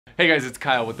Hey guys, it's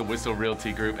Kyle with the Whissel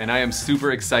Realty Group, and I am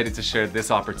super excited to share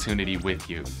this opportunity with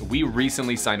you. We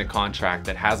recently signed a contract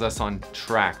that has us on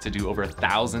track to do over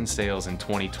 1,000 sales in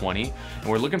 2020, and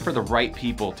we're looking for the right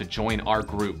people to join our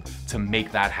group to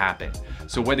make that happen.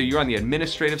 So whether you're on the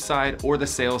administrative side or the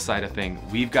sales side of things,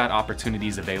 we've got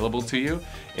opportunities available to you.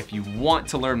 If you want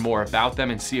to learn more about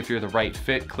them and see if you're the right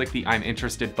fit, click the I'm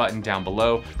interested button down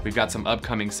below. We've got some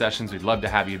upcoming sessions. We'd love to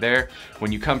have you there.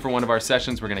 When you come for one of our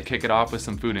sessions, we're gonna kick it off with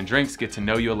some food and drinks, get to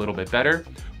know you a little bit better.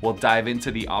 We'll dive into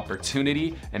the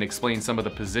opportunity and explain some of the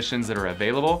positions that are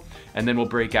available, and then we'll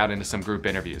break out into some group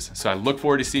interviews. So I look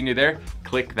forward to seeing you there.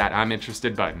 Click that I'm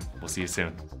interested button. We'll see you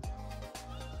soon.